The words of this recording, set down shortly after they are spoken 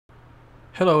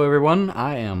Hello everyone,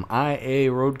 I am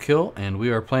IA Roadkill and we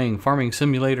are playing Farming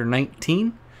Simulator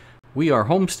 19. We are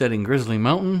homesteading Grizzly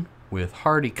Mountain with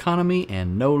hard economy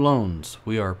and no loans.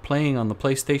 We are playing on the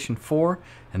PlayStation 4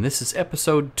 and this is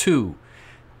episode 2.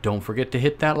 Don't forget to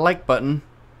hit that like button.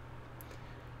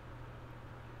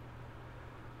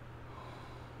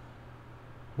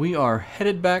 We are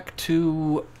headed back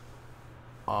to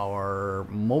our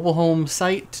mobile home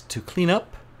site to clean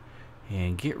up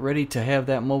and get ready to have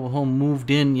that mobile home moved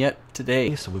in yet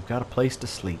today, so we've got a place to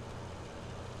sleep.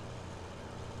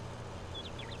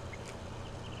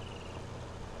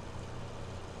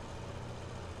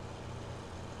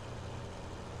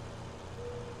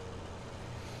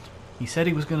 He said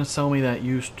he was going to sell me that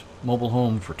used mobile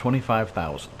home for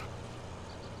 $25,000.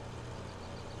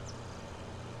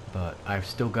 But I've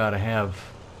still got to have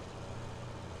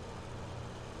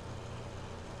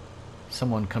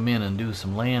someone come in and do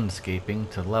some landscaping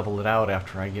to level it out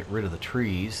after I get rid of the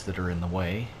trees that are in the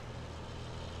way.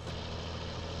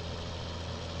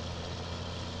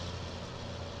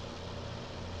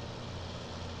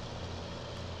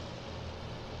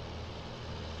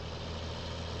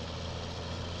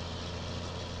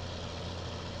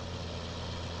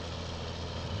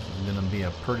 This is going to be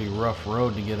a pretty rough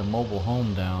road to get a mobile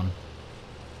home down.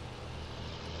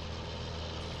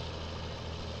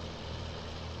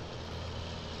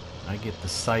 I get the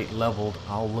site leveled,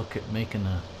 I'll look at making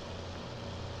a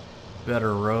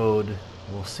better road.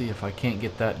 We'll see if I can't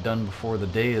get that done before the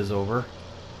day is over.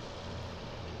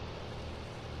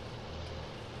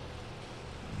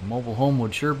 The mobile home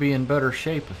would sure be in better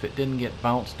shape if it didn't get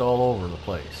bounced all over the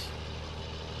place.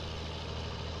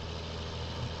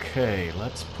 Okay,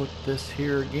 let's put this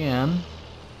here again.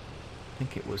 I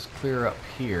think it was clear up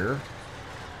here.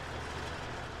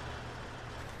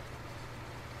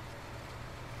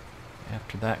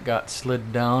 After that got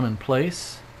slid down in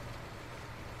place,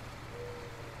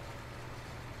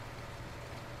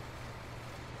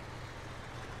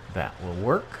 that will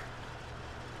work.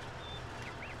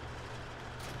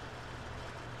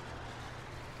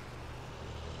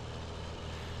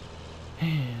 And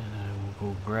I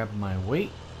will go grab my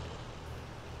weight.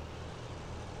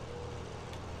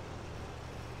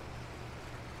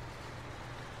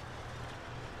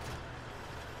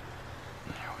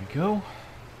 There we go.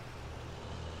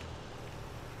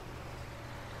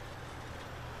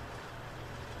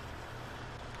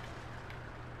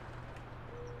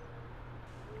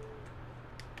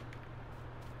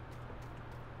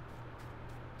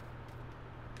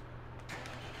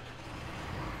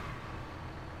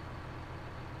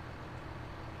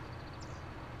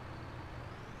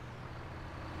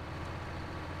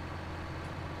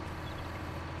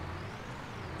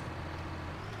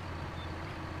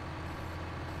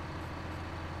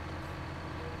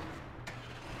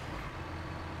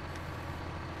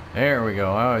 There we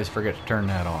go. I always forget to turn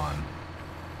that on.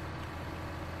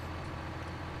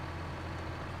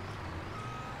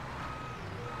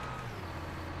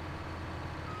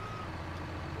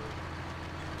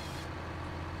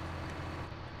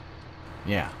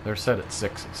 Yeah, they're set at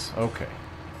 6s. Okay.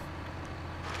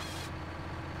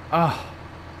 Ah,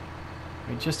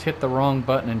 I just hit the wrong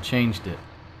button and changed it.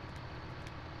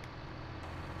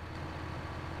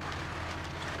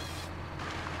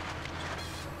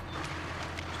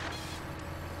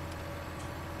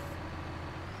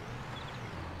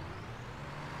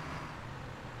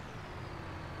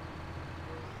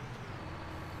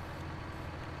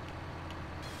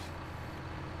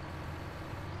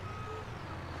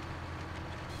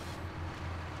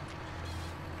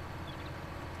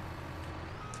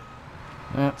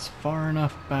 That's far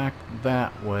enough back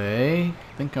that way.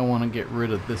 I think I want to get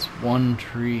rid of this one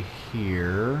tree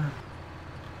here.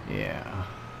 Yeah.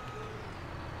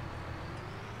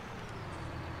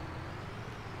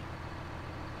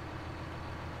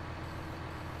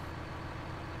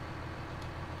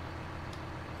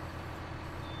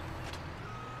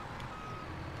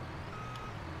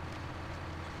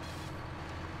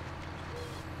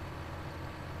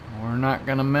 We're not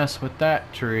gonna mess with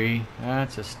that tree.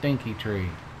 That's a stinky tree.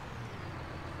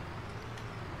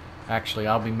 Actually,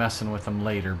 I'll be messing with them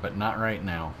later, but not right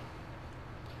now.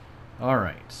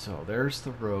 Alright, so there's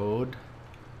the road.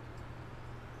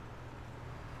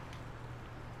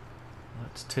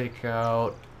 Let's take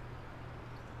out...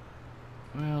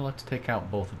 well, let's take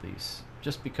out both of these,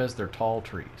 just because they're tall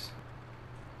trees.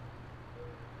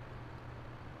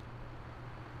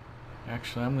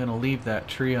 Actually, I'm gonna leave that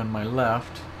tree on my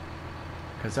left,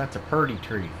 because that's a pretty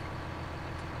tree.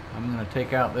 I'm going to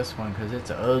take out this one because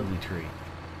it's an ugly tree.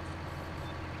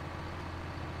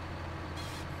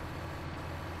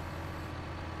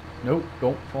 Nope,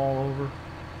 don't fall over.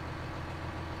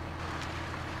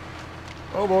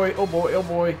 Oh boy, oh boy, oh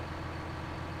boy.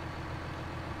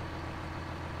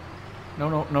 No,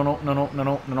 no, no, no, no, no, no,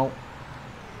 no, no, no.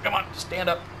 Come on, stand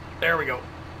up. There we go.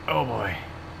 Oh boy,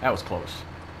 that was close.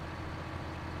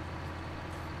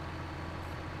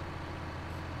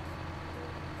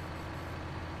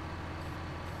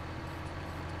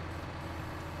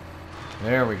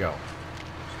 There we go.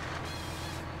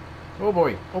 Oh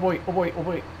boy, oh boy, oh boy, oh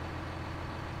boy.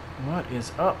 What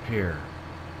is up here?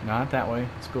 Not that way.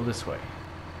 Let's go this way.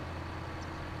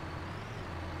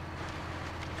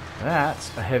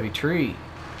 That's a heavy tree.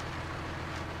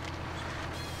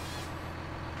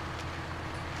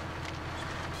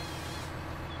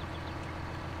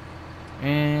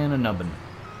 And a nubbin.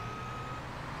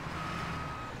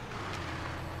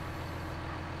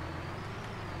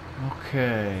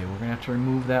 Okay, we're gonna have to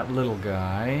remove that little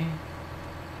guy.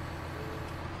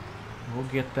 We'll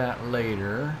get that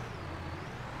later.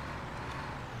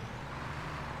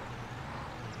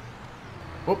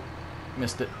 Whoop,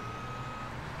 missed it.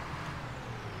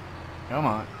 Come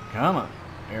on, come on.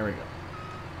 There we go.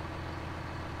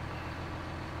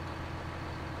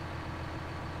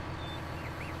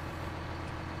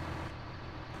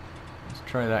 Let's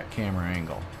try that camera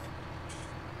angle.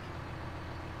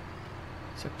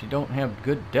 Except you don't have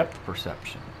good depth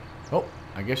perception. Oh,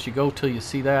 I guess you go till you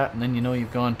see that and then you know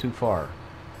you've gone too far.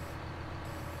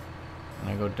 And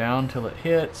I go down till it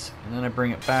hits and then I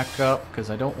bring it back up because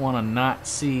I don't want to not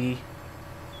see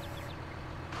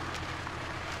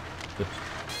the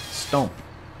stump.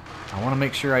 I want to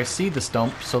make sure I see the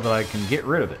stump so that I can get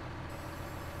rid of it.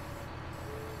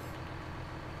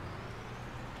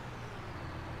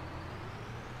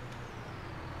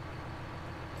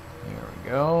 There we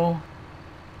go.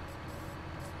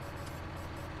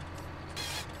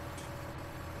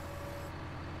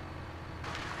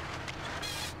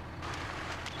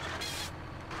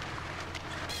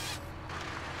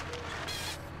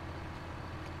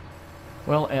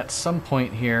 Well, at some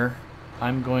point here,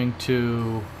 I'm going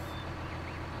to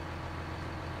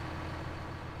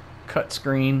cut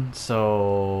screen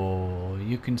so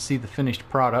you can see the finished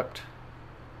product,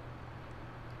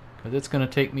 because it's going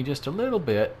to take me just a little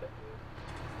bit.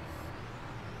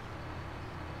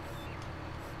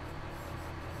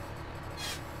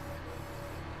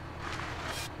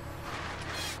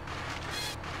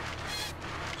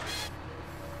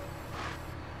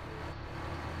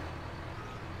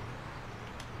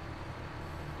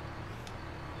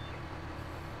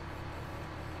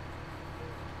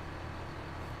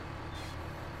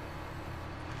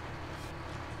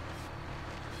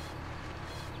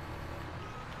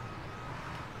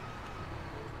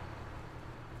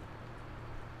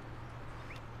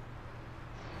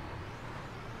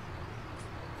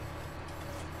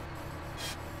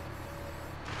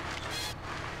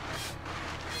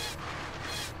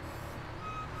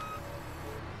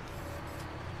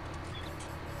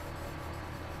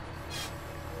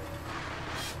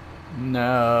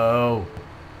 No.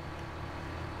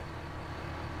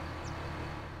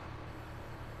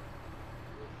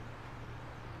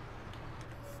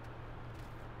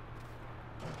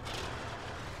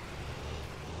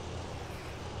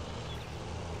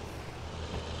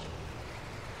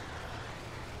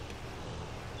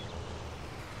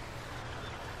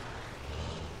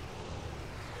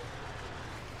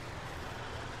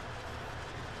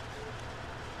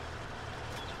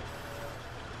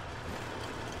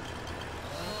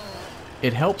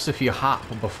 It helps if you hop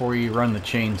before you run the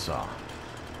chainsaw.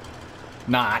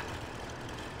 Not.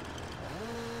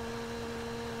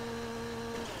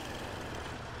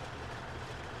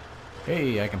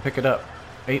 Hey, I can pick it up.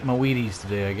 Ate my Wheaties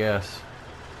today, I guess.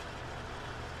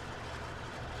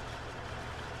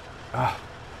 Ah.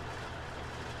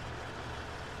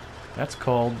 That's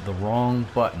called the wrong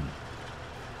button.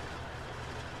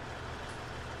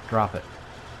 Drop it.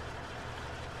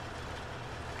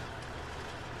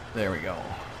 There we go.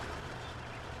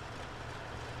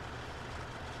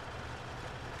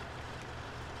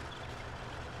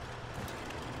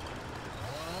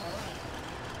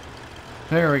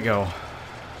 There we go.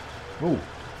 Ooh,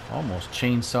 almost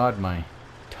chainsawed my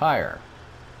tire.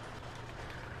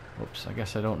 Whoops, I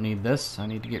guess I don't need this. I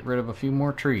need to get rid of a few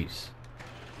more trees.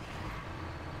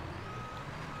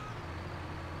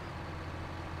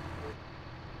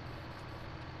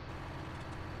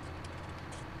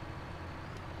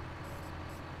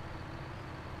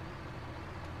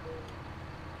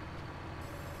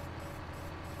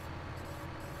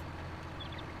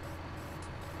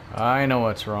 I know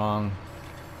what's wrong.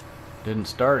 Didn't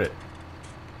start it.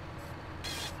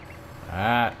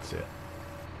 That's it.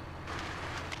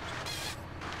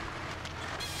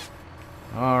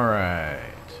 Alright.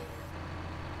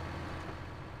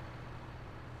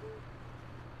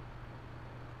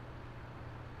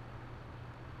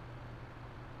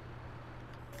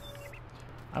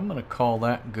 I'm gonna call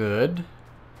that good.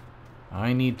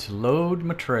 I need to load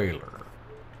my trailer.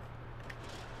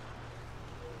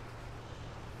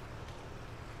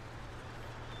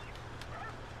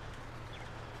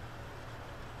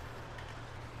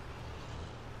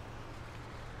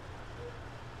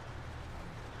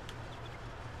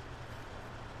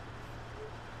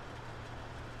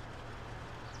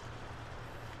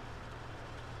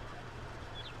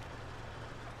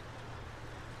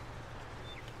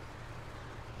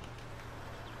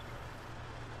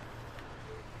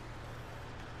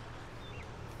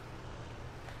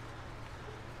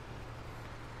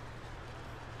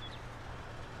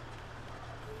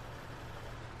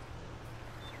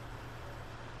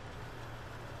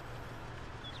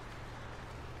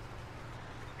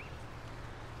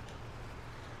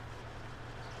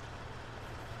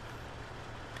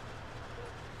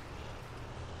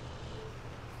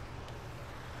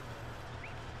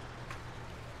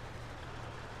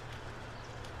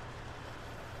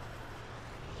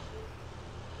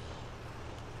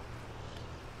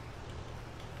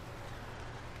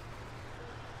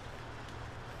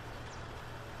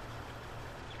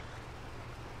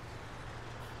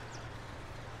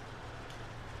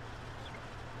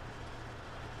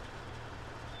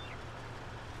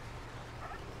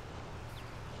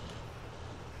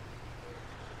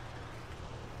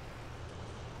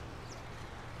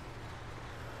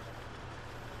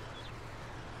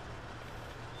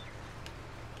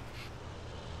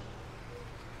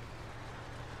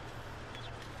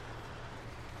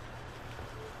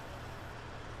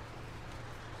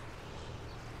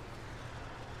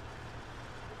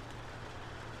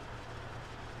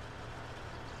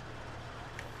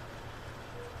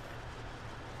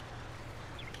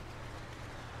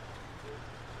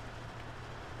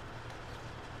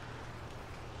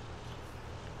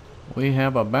 We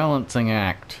have a balancing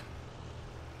act.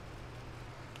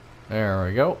 There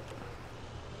we go.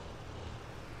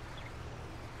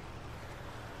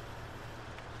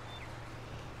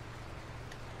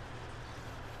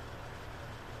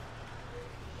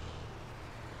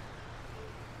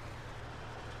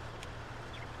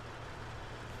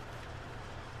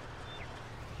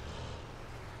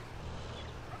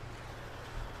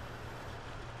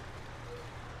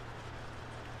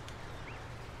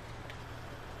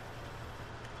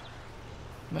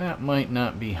 That might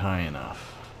not be high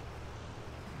enough.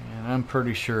 And I'm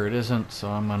pretty sure it isn't, so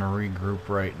I'm going to regroup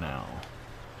right now.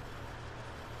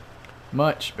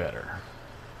 Much better.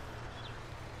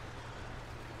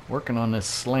 Working on this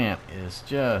slant is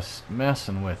just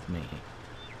messing with me.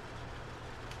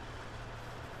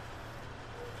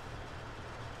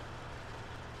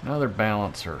 Another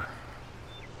balancer.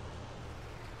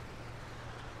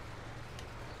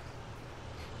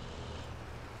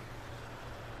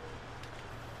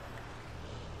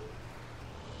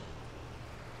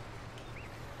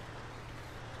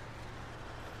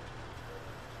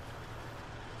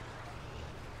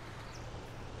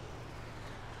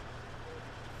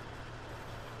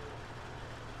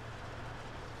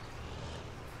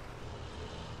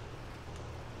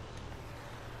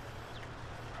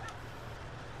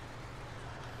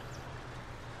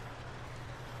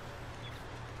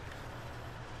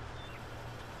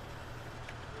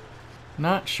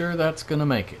 Not sure that's gonna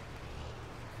make it.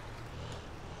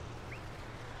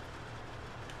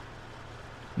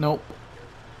 Nope.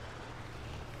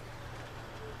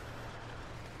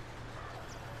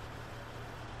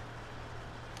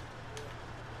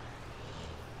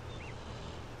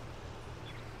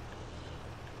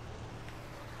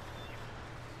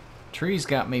 Tree's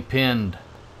got me pinned.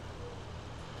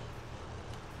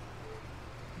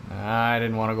 I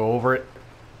didn't want to go over it.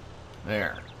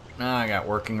 There. Now I got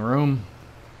working room.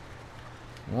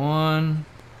 1,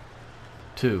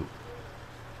 2.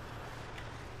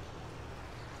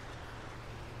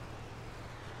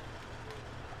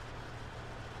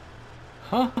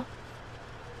 Huh?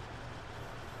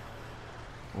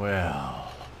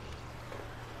 Well,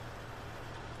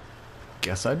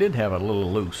 guess I did have it a little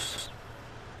loose.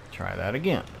 Try that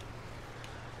again.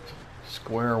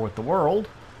 Square with the world.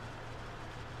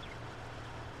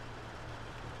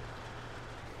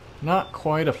 Not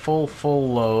quite a full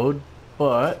load,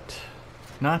 but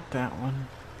not that one.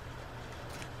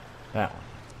 That one.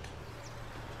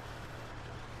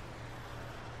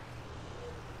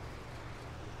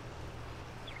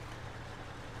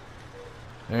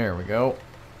 There we go.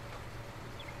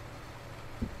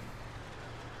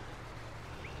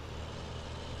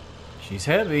 She's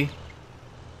heavy.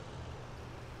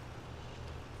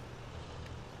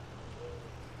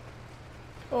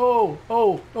 Oh,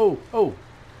 oh, oh, oh.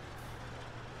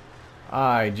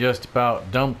 I just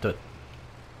about dumped it.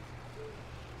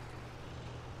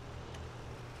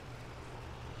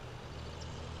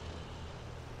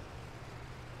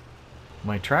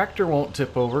 My tractor won't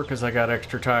tip over because I got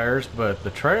extra tires, but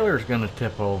the trailer's going to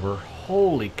tip over.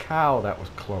 Holy cow, that was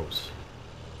close.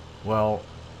 Well,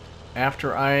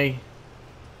 after I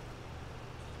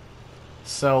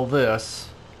sell this,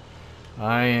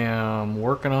 I am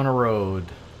working on a road,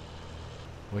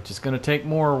 which is going to take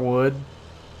more wood,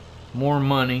 more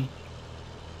money.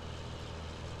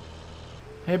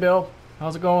 Hey Bill,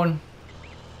 how's it going?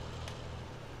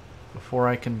 Before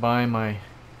I can buy my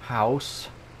house.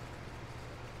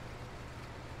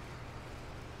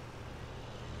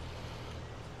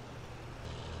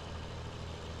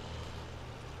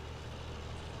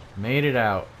 Made it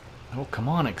out. Oh, come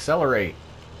on, accelerate.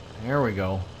 There we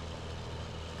go.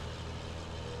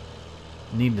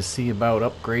 Need to see about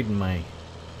upgrading my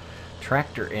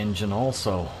tractor engine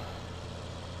also.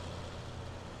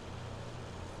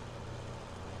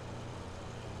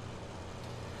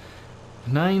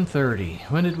 $9:30.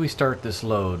 When did we start this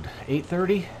load?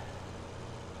 8:30?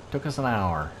 Took us an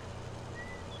hour.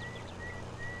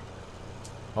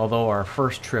 Although our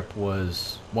first trip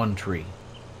was one tree.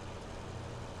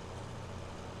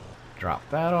 Drop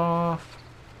that off.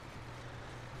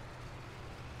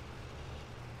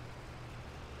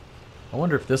 I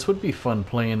wonder if this would be fun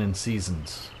playing in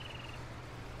seasons.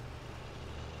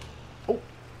 Oh,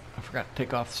 I forgot to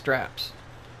take off the straps.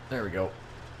 There we go.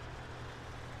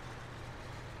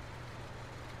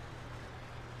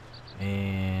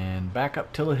 And back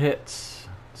up till it hits.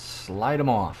 Slide them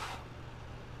off.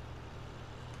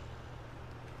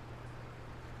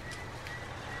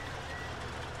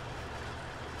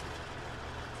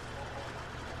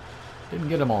 Didn't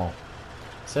get them all.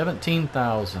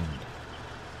 17,000.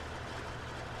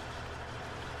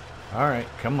 Alright,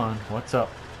 come on. What's up?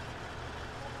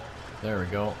 There we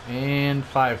go. And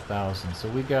 5,000. So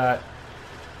we got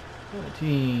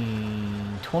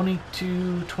 14,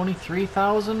 22,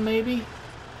 23,000 maybe?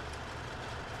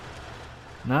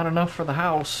 Not enough for the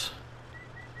house.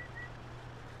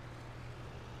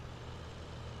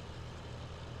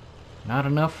 Not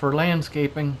enough for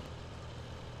landscaping.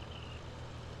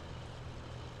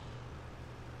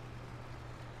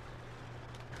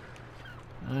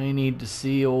 I need to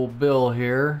see old Bill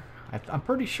here. I'm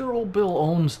pretty sure old Bill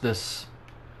owns this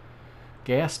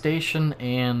gas station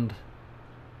and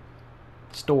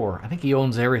store. I think he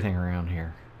owns everything around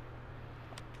here.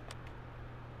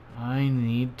 I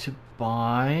need to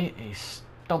buy a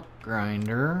stump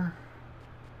grinder.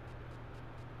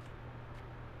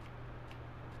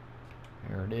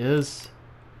 There it is.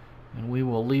 And we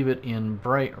will leave it in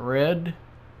bright red.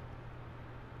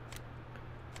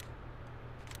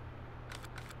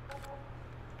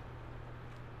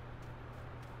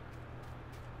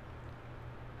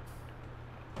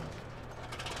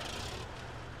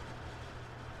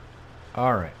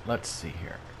 Alright, let's see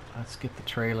here. Let's get the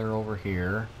trailer over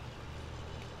here.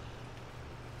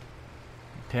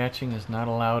 Detaching is not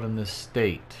allowed in this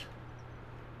state.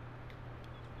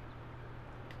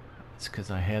 It's because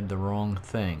I had the wrong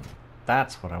thing.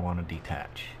 That's what I want to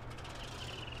detach.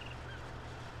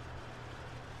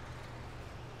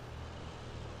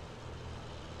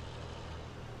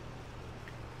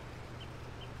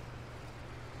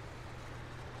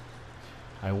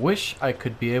 I wish I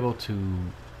could be able to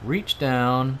reach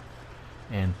down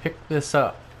and pick this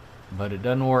up, but it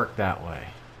doesn't work that way.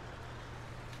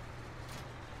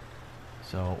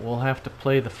 So we'll have to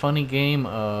play the funny game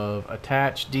of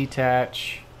attach,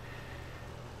 detach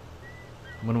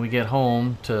when we get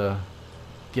home to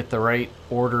get the right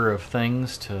order of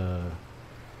things to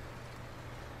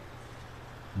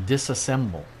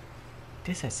disassemble.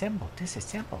 Disassemble,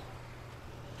 disassemble.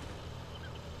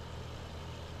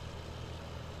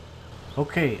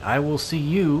 Okay, I will see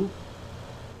you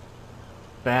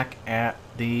back at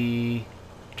the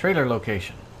trailer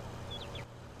location.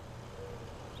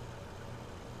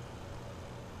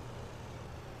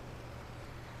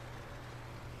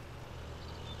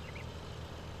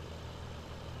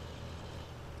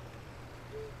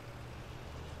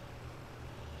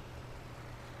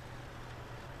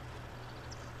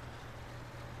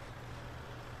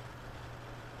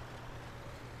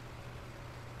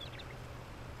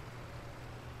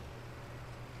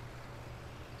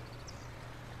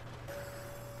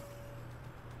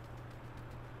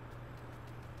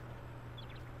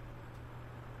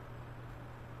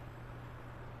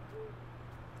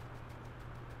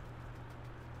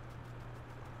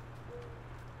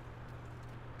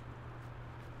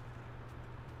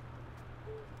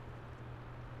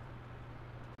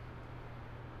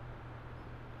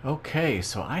 Okay,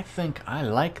 so I think I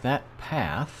like that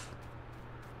path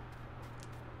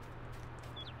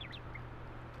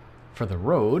for the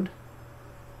road.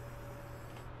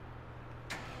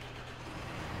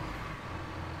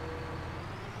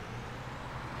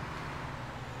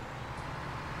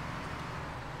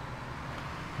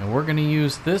 we're going to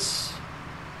use this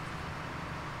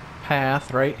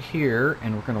path right here,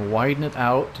 and we're going to widen it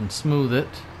out and smooth it.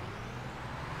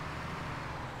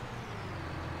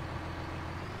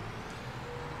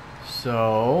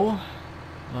 So,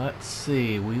 let's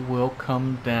see, we will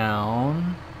come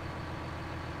down.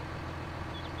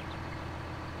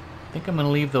 I think I'm going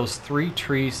to leave those 3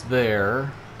 trees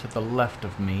there to the left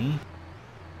of me.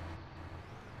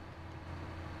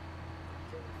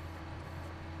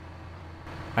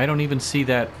 I don't even see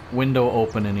that window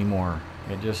open anymore.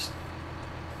 It just...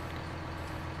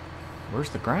 Where's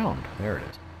the ground? There it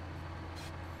is.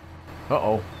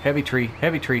 Uh-oh. Heavy tree.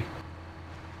 Heavy tree.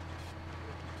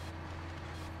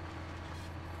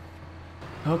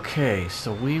 Okay,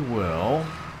 so we will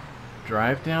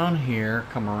drive down here,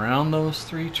 come around those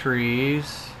 3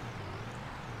 trees,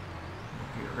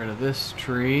 get rid of this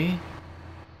tree.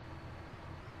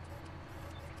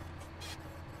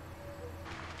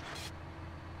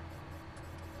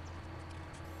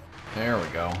 There we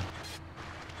go.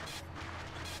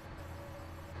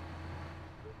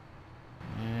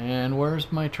 And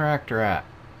where's my tractor at?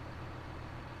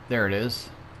 There it is.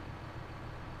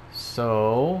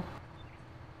 So...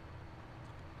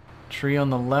 tree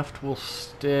on the left will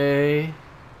stay.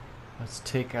 Let's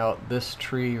take out this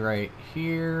tree right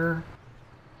here.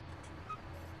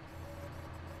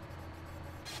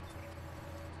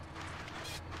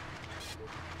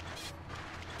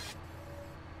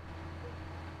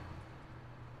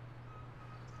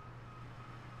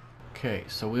 Okay,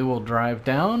 so we will drive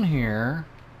down here,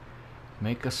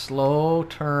 make a slow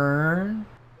turn.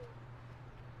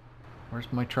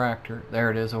 Where's my tractor?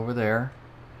 There it is, over there.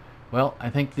 Well,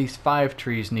 I think these 5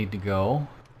 trees need to go.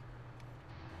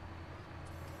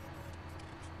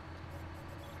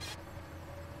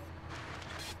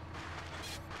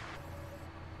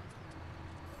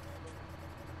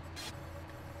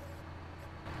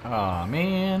 Aw,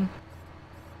 man.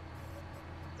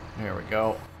 There we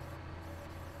go.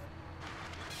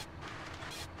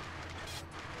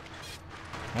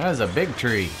 That is a big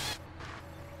tree.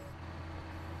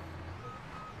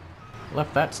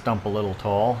 Left that stump a little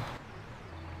tall.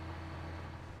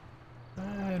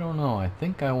 I don't know. I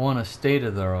think I want to stay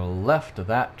to the left of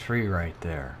that tree right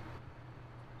there.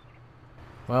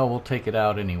 Well, we'll take it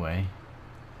out anyway.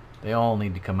 They all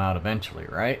need to come out eventually,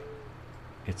 right?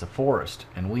 It's a forest,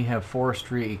 and we have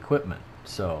forestry equipment.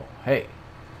 So, hey,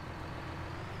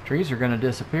 trees are going to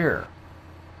disappear.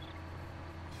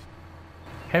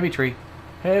 Heavy tree.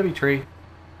 Heavy tree.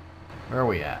 Where are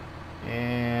we at?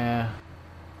 Yeah.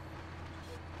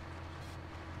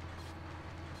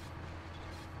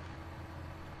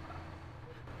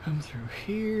 Come through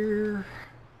here.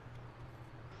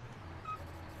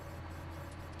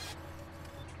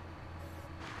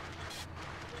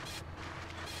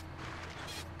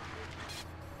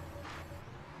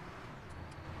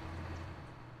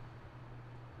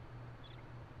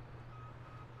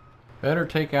 Better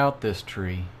take out this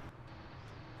tree.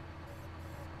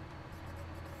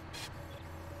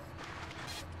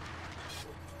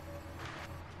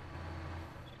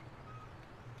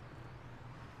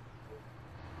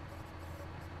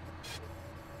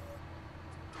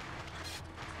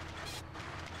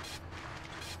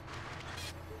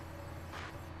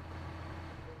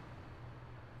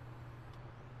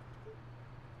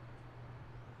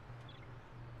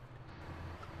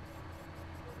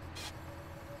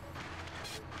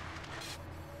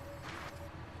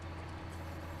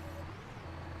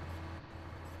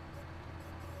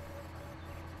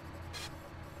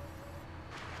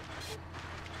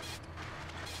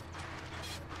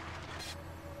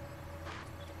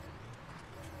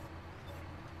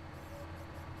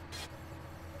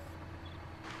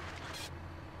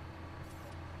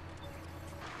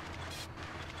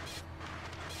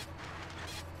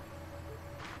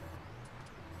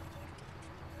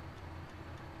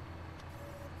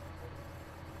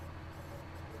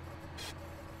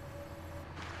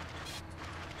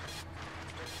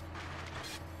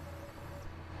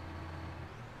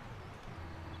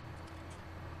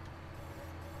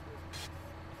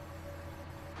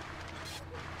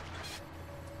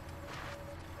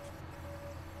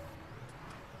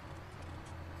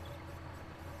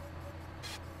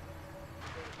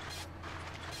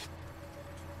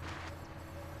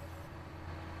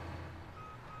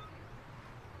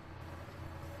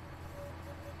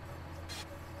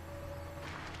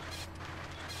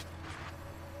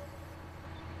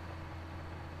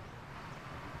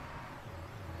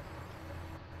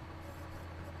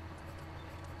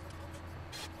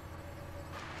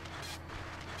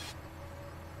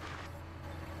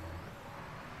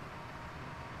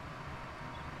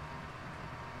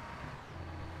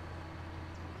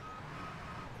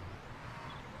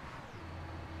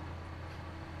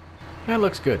 That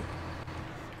looks good.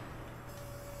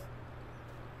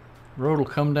 Road will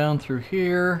come down through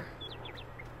here.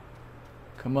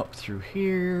 Come up through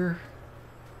here.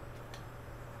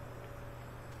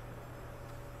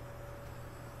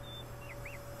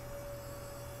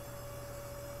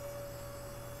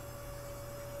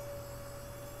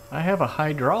 I have a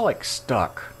hydraulic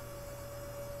stuck.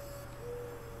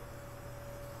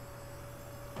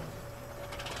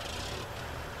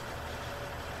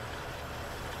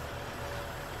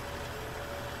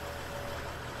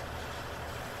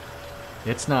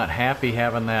 It's not happy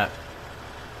having that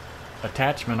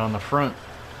attachment on the front.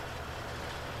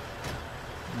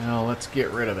 Now let's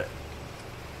get rid of it.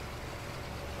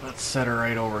 Let's set her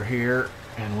right over here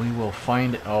and we will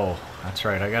find it. Oh, that's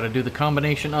right. I got to do the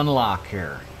combination unlock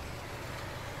here.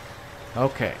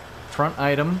 Okay, front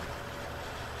item.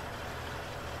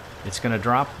 It's going to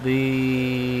drop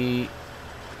the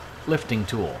lifting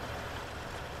tool.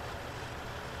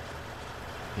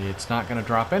 It's not going to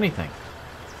drop anything.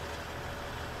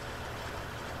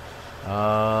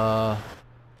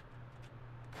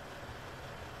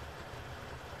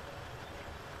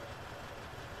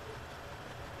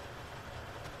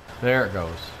 There it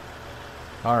goes.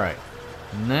 Alright.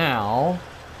 Now,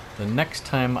 the next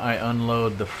time I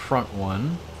unload the front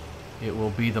one, it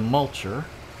will be the mulcher.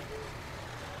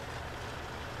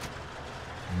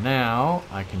 Now,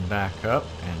 I can back up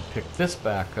and pick this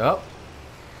back up.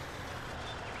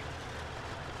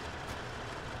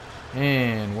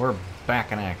 And we're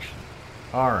back in action.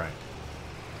 Alright.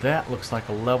 That looks like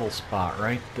a level spot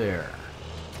right there.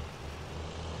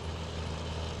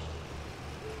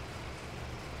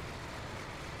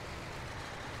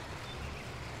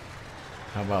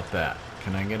 How about that?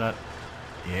 Can I get up?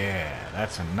 Yeah,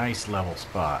 that's a nice level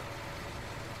spot.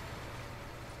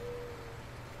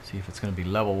 See if it's going to be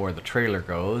level where the trailer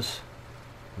goes.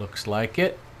 Looks like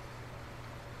it.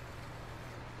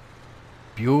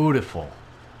 Beautiful.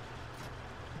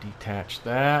 Detach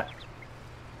that.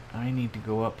 I need to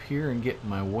go up here and get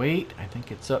my weight. I think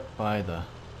it's up by the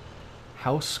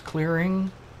house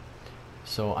clearing.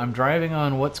 So I'm driving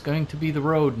on what's going to be the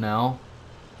road now.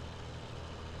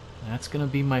 That's going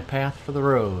to be my path for the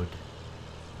road.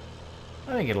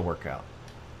 I think it'll work out.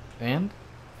 And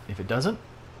if it doesn't,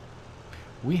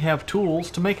 we have tools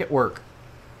to make it work.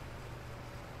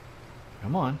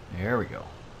 Come on. There we go.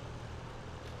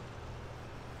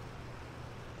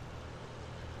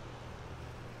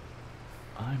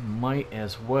 I might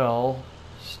as well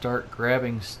start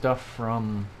grabbing stuff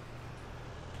from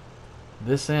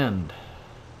this end,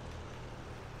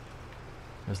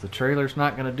 because the trailer's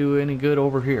not going to do any good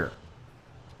over here.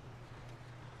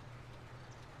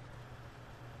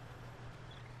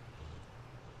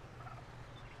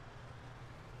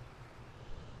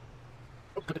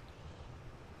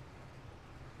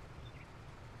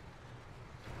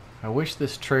 I wish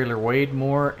this trailer weighed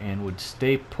more and would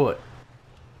stay put.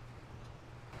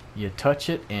 You touch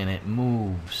it and it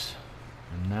moves.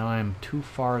 And now I'm too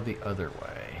far the other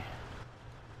way.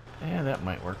 Yeah, that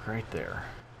might work right there.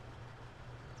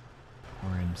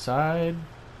 We're inside.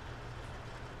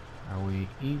 Are we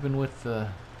even with the...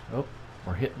 Oh,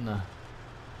 we're hitting the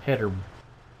header.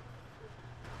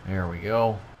 There we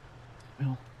go.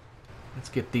 Well, let's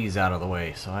get these out of the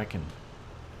way so I can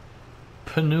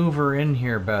maneuver in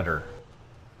here better.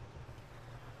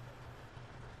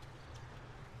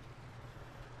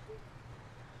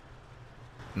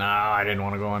 No, I didn't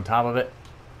want to go on top of it.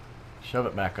 Shove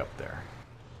it back up there.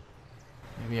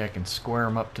 Maybe I can square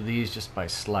them up to these just by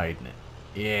sliding it.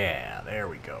 Yeah, there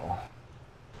we go.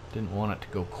 Didn't want it to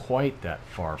go quite that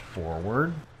far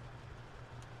forward.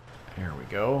 There we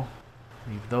go.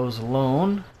 Leave those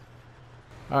alone.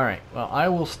 Alright, well, I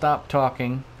will stop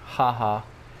talking. Haha.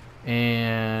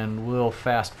 And we'll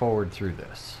fast forward through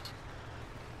this.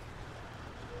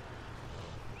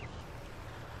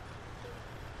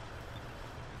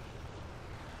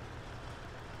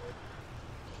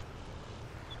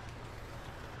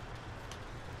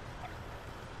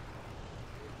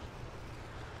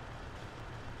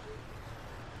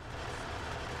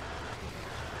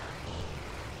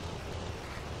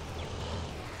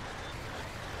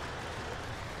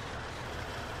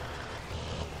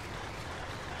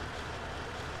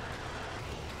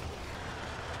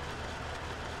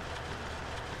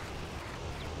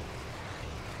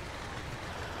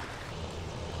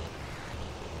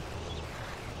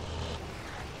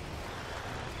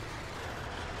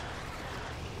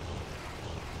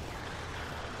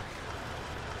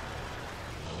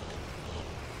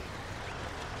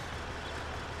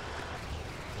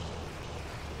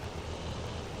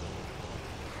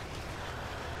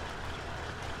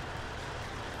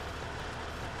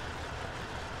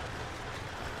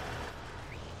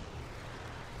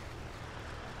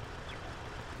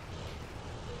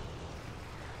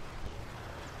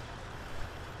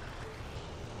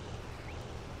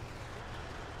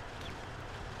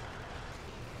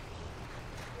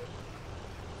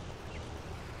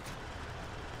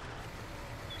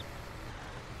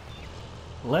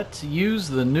 Let's use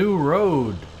the new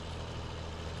road.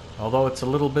 Although it's a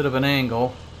little bit of an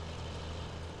angle.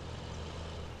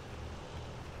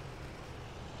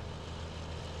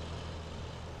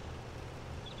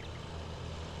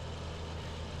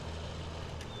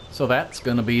 So that's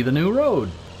going to be the new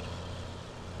road.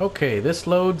 Okay, this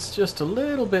load's just a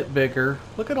little bit bigger.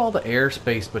 Look at all the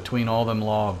airspace between all them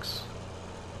logs.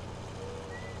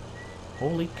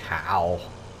 Holy cow.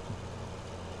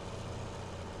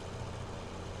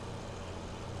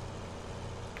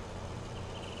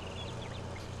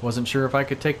 Wasn't sure if I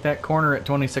could take that corner at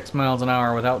 26 miles an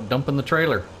hour without dumping the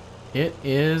trailer. It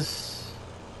is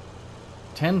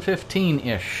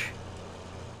 10:15-ish.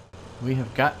 We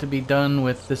have got to be done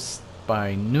with this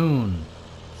by noon.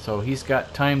 So he's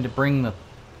got time to bring the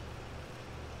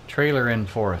trailer in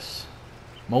for us.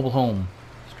 Mobile home.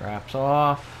 Straps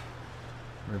off.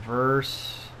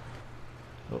 Reverse.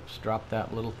 Oops, drop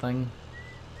that little thing.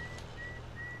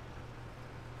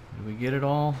 Did we get it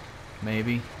all?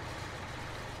 Maybe.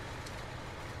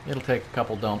 It'll take a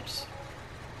couple dumps.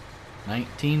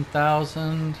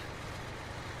 19,000.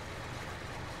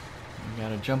 We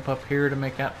gotta jump up here to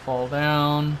make that fall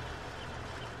down.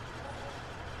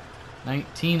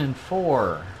 19 and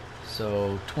 4,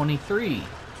 so 23. I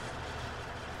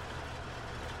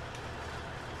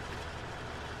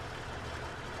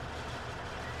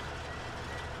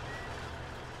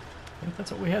think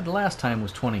that's what we had the last time,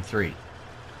 was 23.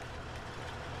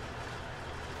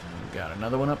 We got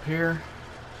another one up here.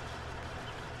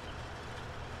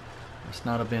 Must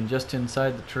not have been just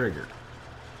inside the trigger.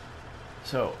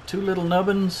 So, 2 little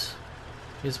nubbins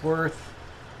is worth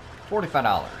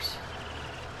 $45.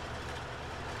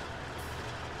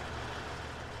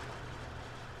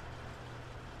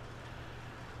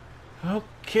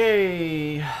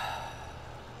 Okay,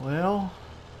 well,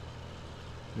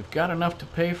 we've got enough to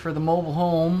pay for the mobile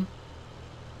home.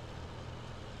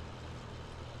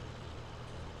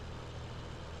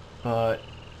 But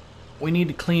we need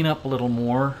to clean up a little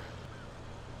more,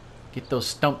 get those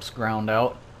stumps ground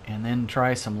out, and then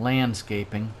try some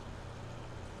landscaping.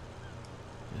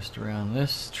 Just around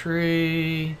this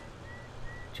tree,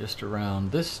 just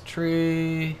around this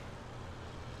tree.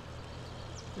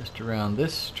 Just around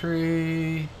this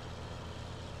tree.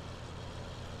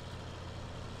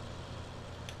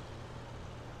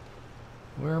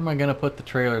 Where am I going to put the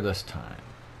trailer this time?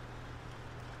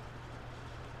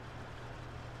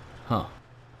 Huh.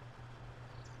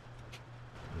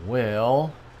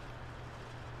 Well,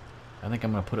 I think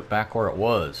I'm going to put it back where it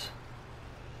was.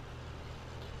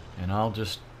 And I'll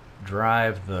just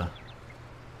drive the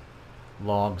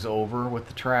logs over with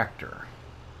the tractor.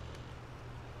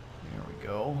 There we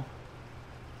go.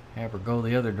 Have her go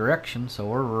the other direction so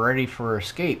we're ready for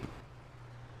escape.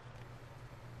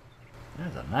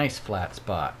 That's a nice flat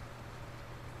spot.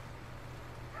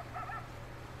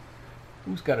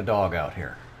 Who's got a dog out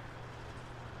here?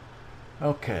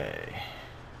 Okay.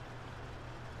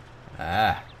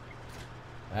 Ah,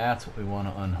 that's what we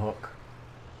want to unhook.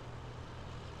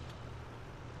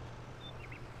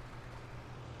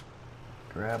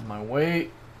 Grab my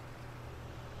weight.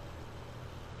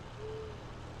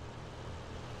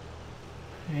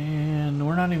 And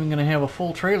we're not even going to have a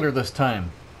full trailer this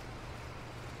time.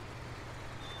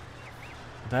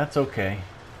 That's okay.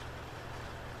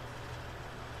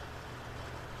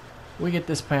 We get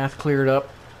this path cleared up,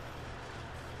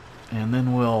 and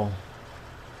then we'll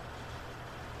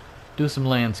do some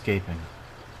landscaping.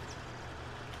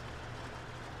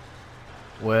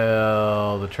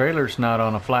 Well, the trailer's not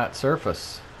on a flat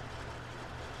surface.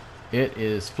 It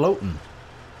is floating.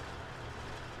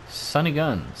 Sunny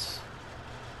guns.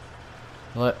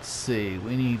 Let's see,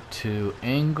 we need to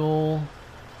angle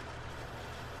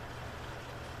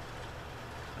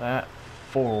that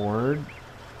forward,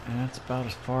 and that's about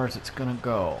as far as it's gonna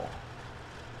go.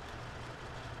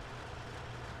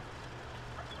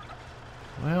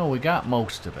 Well, we got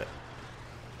most of it.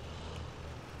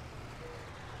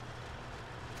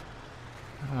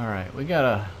 Alright, we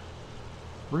gotta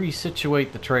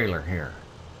resituate the trailer here.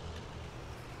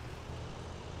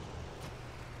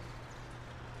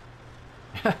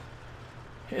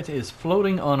 It is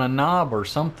floating on a knob or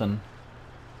something.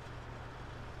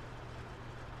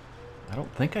 I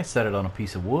don't think I set it on a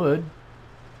piece of wood.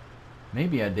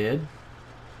 Maybe I did.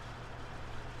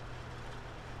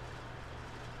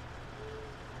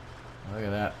 Look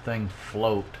at that thing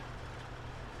float.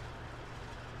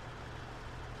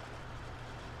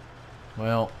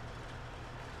 Well,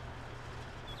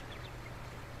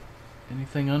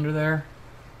 anything under there?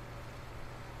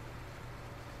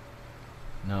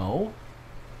 No.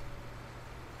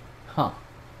 Huh.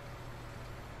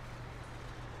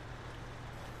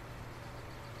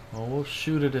 Well, we'll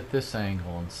shoot it at this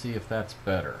angle and see if that's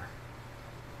better.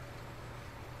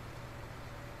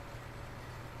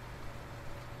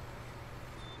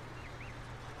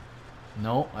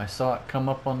 Nope, I saw it come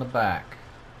up on the back.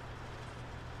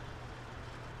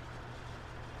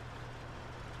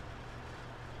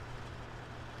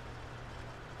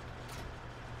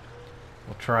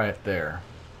 We'll try it there.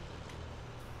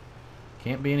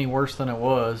 Can't be any worse than it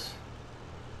was.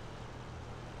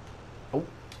 Oh,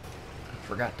 I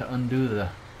forgot to undo the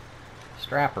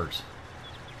strappers.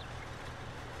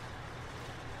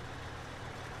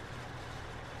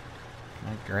 Can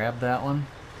I grab that one?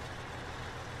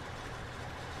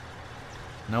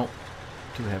 Nope,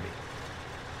 too heavy.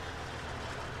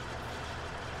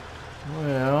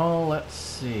 Well, let's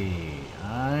see.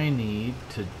 I need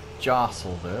to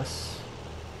jostle this.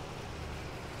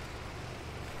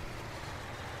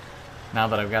 Now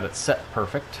that I've got it set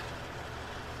perfect.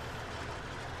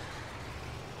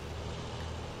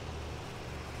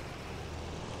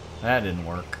 That didn't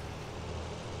work.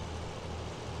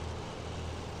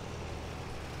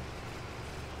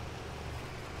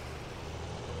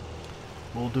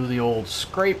 We'll do the old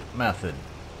scrape method.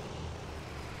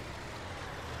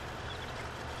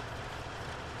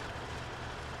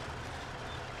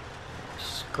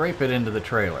 Scrape it into the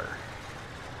trailer.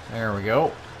 There we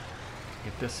go.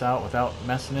 Get this out without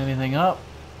messing anything up.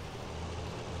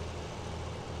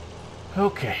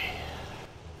 Okay.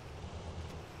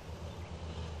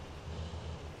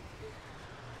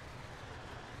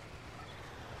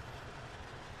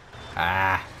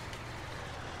 Ah.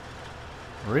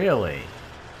 Really?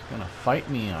 He's gonna fight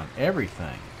me on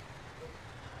everything.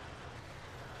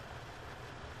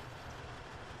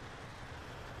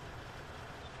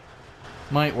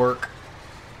 Might work.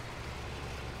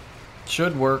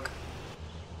 Should work.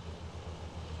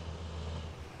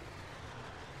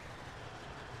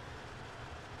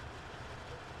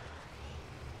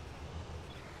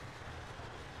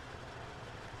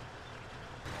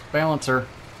 Balancer.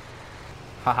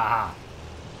 Ha ha ha.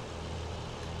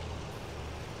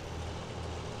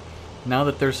 Now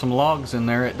that there's some logs in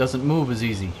there, it doesn't move as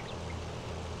easy.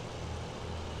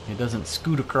 It doesn't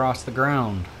scoot across the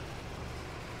ground.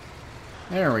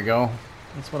 There we go.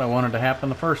 That's what I wanted to happen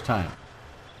the first time.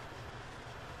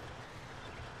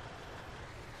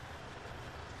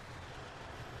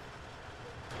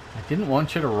 I didn't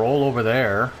want you to roll over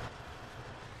there.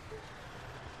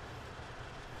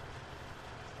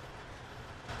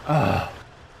 Ugh.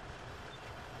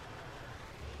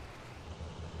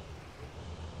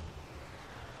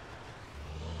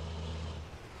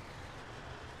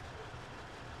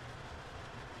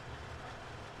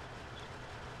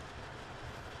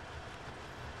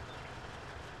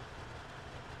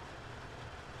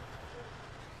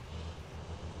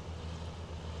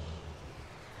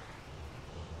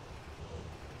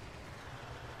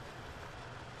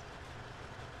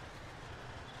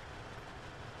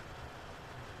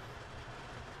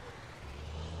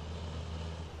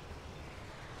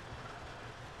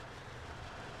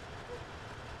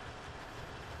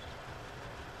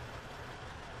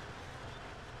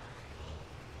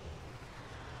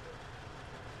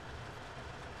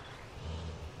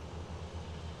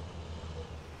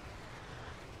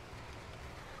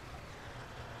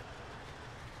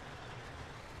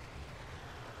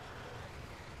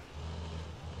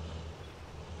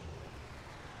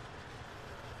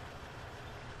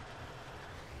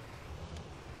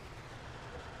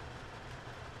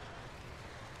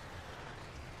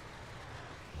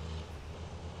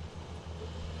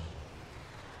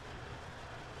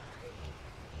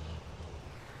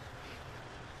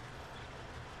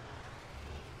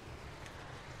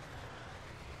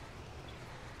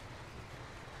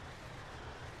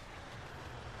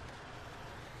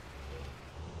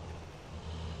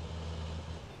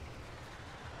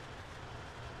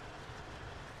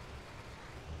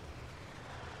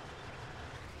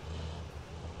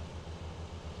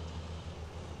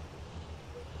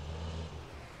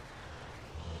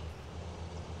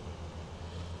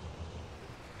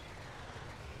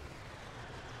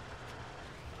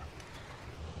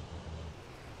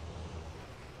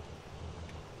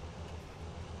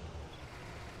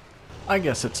 I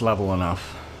guess it's level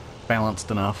enough.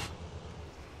 Balanced enough.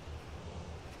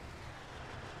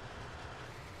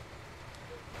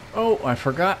 Oh, I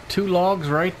forgot 2 logs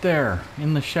right there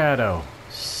in the shadow.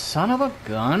 Son of a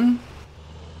gun.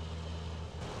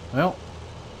 Well,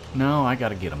 no, I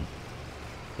gotta get them.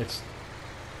 It's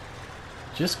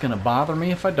just gonna bother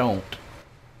me if I don't.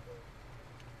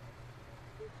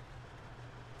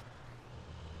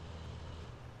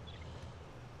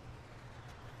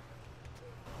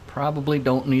 Probably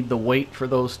don't need the weight for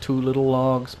those 2 little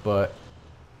logs, but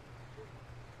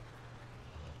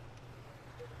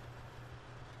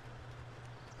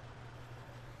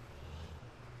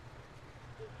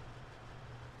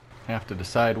have to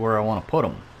decide where I want to put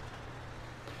them.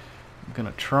 I'm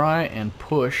gonna try and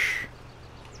push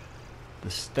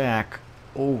the stack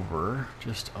over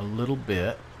just a little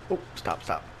bit. Oh, stop.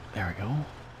 There we go.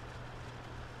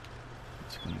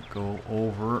 It's gonna go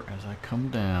over as I come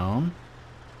down.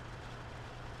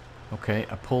 Okay,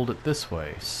 I pulled it this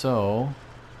way, so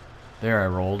there, I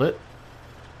rolled it.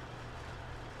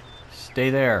 Stay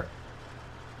there.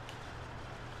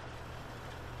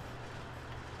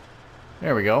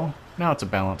 There we go. Now it's a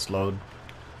balanced load.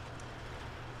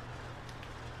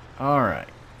 Alright.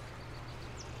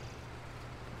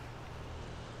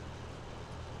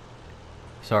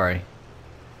 Sorry.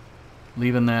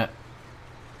 Leaving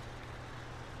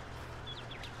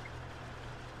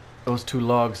those 2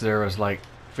 logs there was like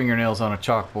fingernails on a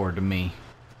chalkboard to me.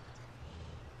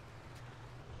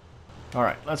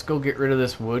 Alright, let's go get rid of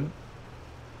this wood.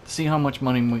 See how much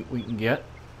money we can get.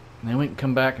 And then we can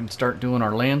come back and start doing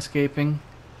our landscaping.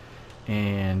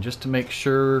 And just to make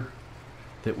sure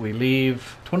that we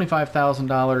leave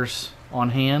 $25,000 on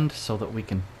hand so that we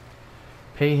can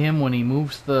pay him when he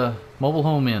moves the mobile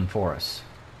home in for us.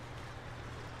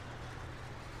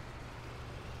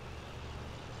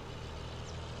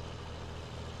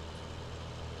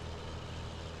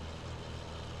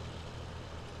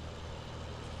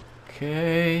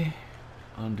 Okay,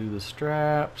 undo the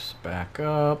straps, back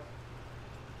up.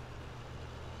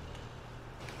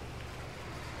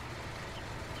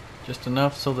 Just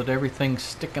enough so that everything's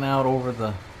sticking out over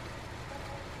the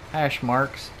hash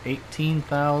marks.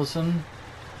 18,000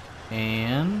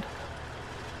 and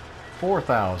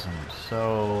 4,000,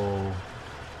 so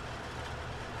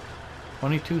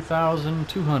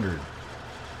 22,200.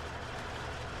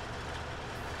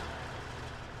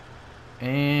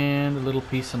 And a little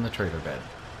piece on the trailer bed.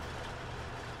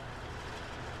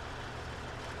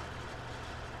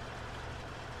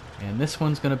 And this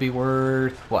one's going to be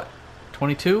worth what?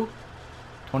 22?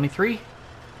 23?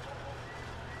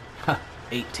 Huh,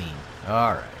 18.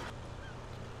 Alright.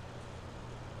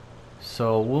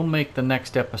 So we'll make the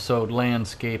next episode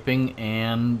landscaping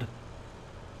and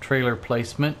trailer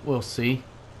placement. We'll see.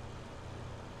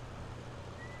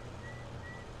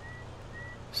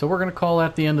 So we're going to call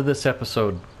that the end of this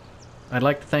episode. I'd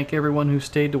like to thank everyone who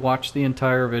stayed to watch the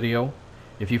entire video.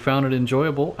 If you found it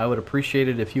enjoyable, I would appreciate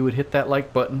it if you would hit that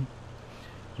like button.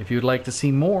 If you'd like to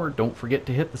see more, don't forget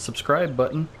to hit the subscribe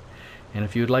button. And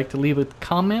if you'd like to leave a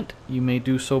comment, you may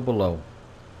do so below.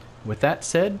 With that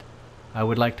said, I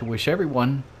would like to wish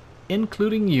everyone,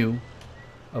 including you,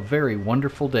 a very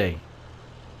wonderful day.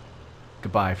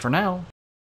 Goodbye for now.